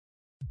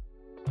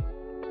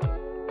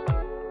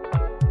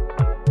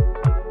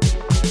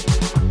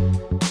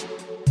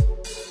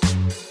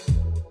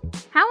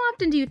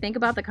you think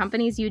about the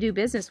companies you do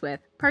business with,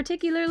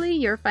 particularly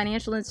your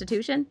financial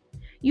institution?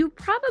 You've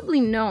probably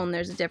known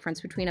there's a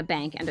difference between a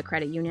bank and a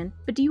credit union,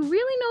 but do you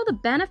really know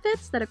the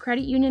benefits that a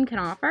credit union can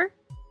offer?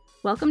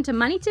 Welcome to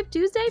Money Tip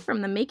Tuesday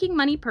from the Making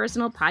Money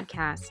Personal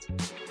podcast.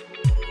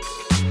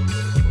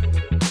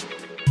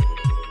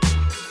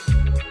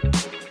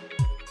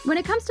 When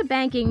it comes to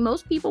banking,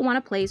 most people want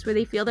a place where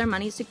they feel their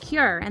money is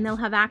secure and they'll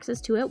have access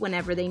to it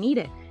whenever they need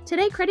it.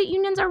 Today, credit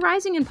unions are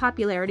rising in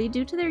popularity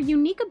due to their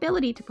unique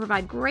ability to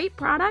provide great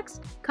products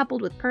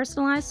coupled with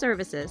personalized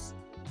services.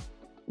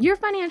 Your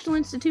financial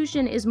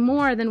institution is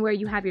more than where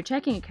you have your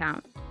checking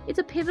account. It's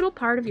a pivotal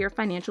part of your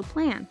financial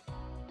plan.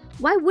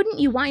 Why wouldn't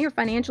you want your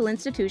financial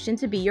institution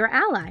to be your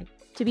ally,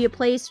 to be a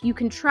place you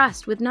can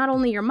trust with not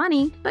only your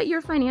money, but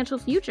your financial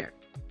future?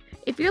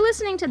 If you're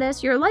listening to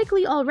this, you're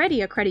likely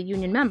already a credit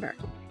union member.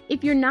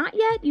 If you're not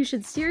yet, you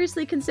should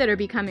seriously consider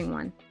becoming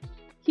one.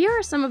 Here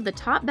are some of the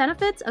top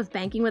benefits of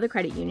banking with a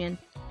credit union.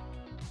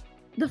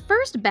 The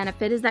first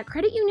benefit is that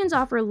credit unions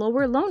offer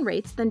lower loan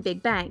rates than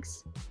big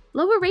banks.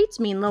 Lower rates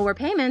mean lower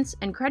payments,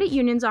 and credit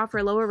unions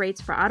offer lower rates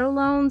for auto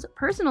loans,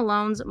 personal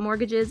loans,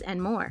 mortgages,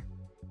 and more.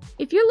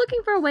 If you're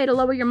looking for a way to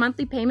lower your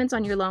monthly payments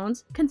on your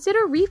loans,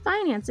 consider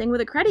refinancing with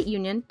a credit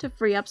union to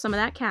free up some of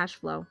that cash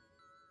flow.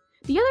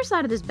 The other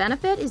side of this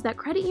benefit is that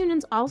credit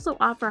unions also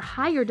offer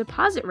higher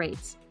deposit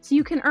rates, so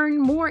you can earn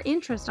more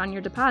interest on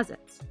your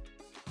deposits.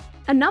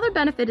 Another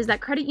benefit is that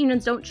credit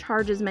unions don't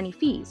charge as many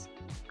fees.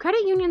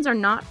 Credit unions are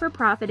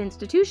not-for-profit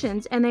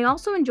institutions, and they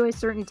also enjoy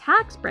certain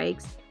tax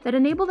breaks that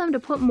enable them to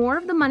put more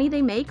of the money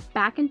they make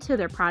back into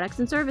their products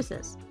and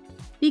services.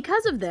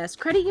 Because of this,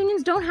 credit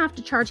unions don't have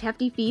to charge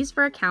hefty fees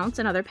for accounts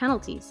and other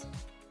penalties.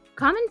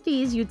 Common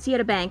fees you'd see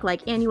at a bank,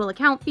 like annual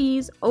account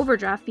fees,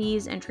 overdraft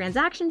fees, and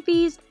transaction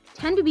fees,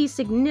 tend to be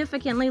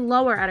significantly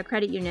lower at a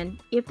credit union,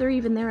 if they're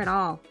even there at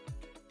all.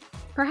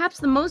 Perhaps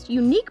the most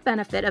unique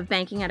benefit of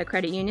banking at a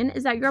credit union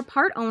is that you're a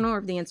part owner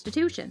of the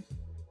institution.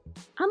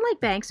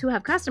 Unlike banks who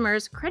have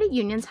customers, credit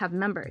unions have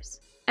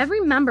members. Every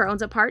member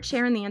owns a part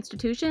share in the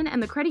institution,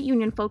 and the credit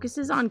union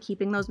focuses on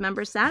keeping those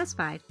members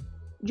satisfied.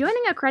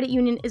 Joining a credit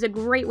union is a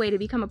great way to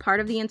become a part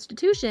of the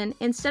institution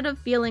instead of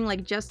feeling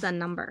like just a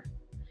number.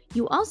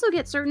 You also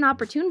get certain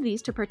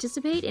opportunities to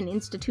participate in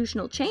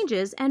institutional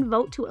changes and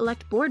vote to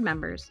elect board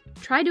members.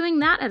 Try doing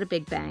that at a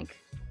big bank.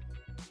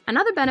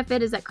 Another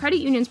benefit is that credit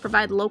unions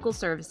provide local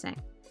servicing.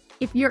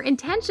 If you're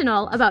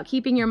intentional about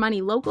keeping your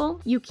money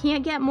local, you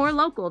can't get more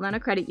local than a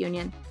credit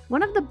union.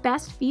 One of the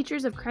best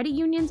features of credit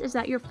unions is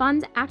that your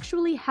funds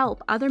actually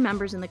help other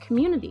members in the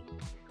community.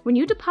 When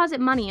you deposit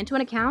money into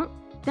an account,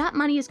 that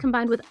money is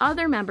combined with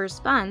other members'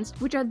 funds,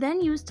 which are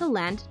then used to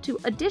lend to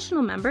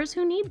additional members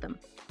who need them.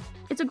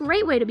 It's a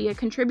great way to be a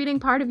contributing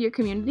part of your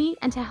community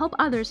and to help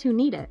others who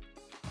need it.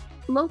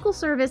 Local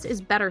service is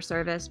better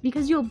service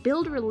because you'll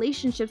build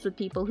relationships with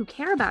people who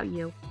care about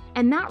you,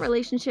 and that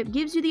relationship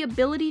gives you the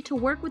ability to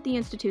work with the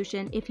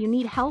institution if you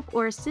need help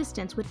or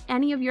assistance with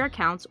any of your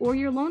accounts or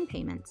your loan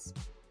payments.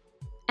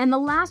 And the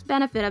last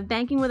benefit of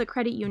banking with a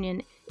credit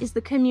union is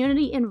the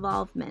community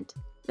involvement.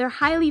 They're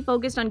highly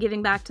focused on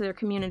giving back to their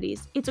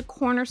communities. It's a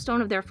cornerstone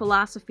of their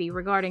philosophy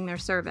regarding their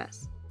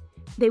service.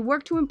 They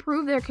work to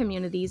improve their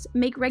communities,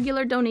 make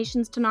regular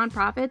donations to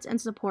nonprofits, and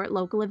support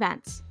local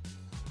events.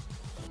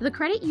 The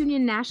Credit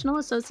Union National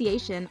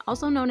Association,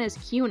 also known as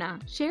CUNA,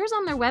 shares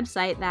on their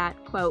website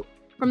that, quote,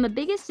 "From the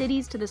biggest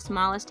cities to the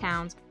smallest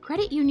towns,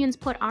 credit unions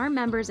put our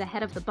members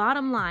ahead of the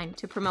bottom line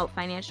to promote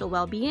financial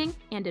well-being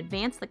and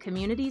advance the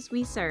communities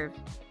we serve."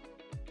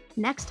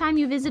 Next time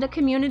you visit a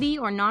community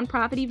or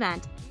nonprofit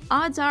event,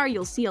 odds are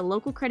you'll see a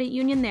local credit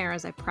union there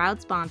as a proud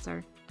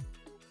sponsor.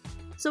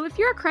 So if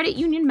you're a credit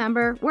union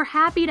member, we're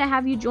happy to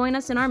have you join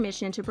us in our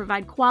mission to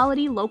provide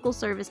quality local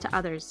service to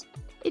others.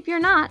 If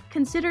you're not,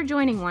 consider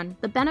joining one.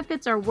 The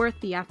benefits are worth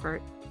the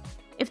effort.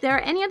 If there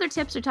are any other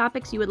tips or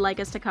topics you would like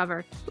us to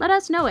cover, let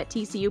us know at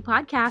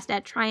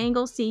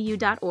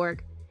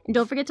tcupodcast@trianglecu.org. And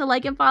don't forget to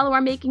like and follow our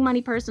Making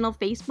Money Personal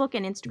Facebook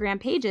and Instagram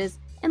pages,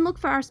 and look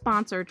for our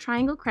sponsor,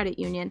 Triangle Credit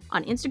Union,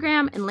 on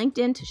Instagram and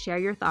LinkedIn to share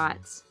your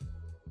thoughts.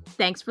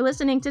 Thanks for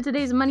listening to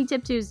today's Money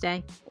Tip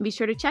Tuesday, and be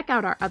sure to check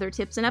out our other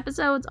tips and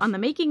episodes on the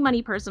Making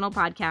Money Personal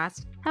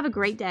podcast. Have a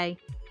great day.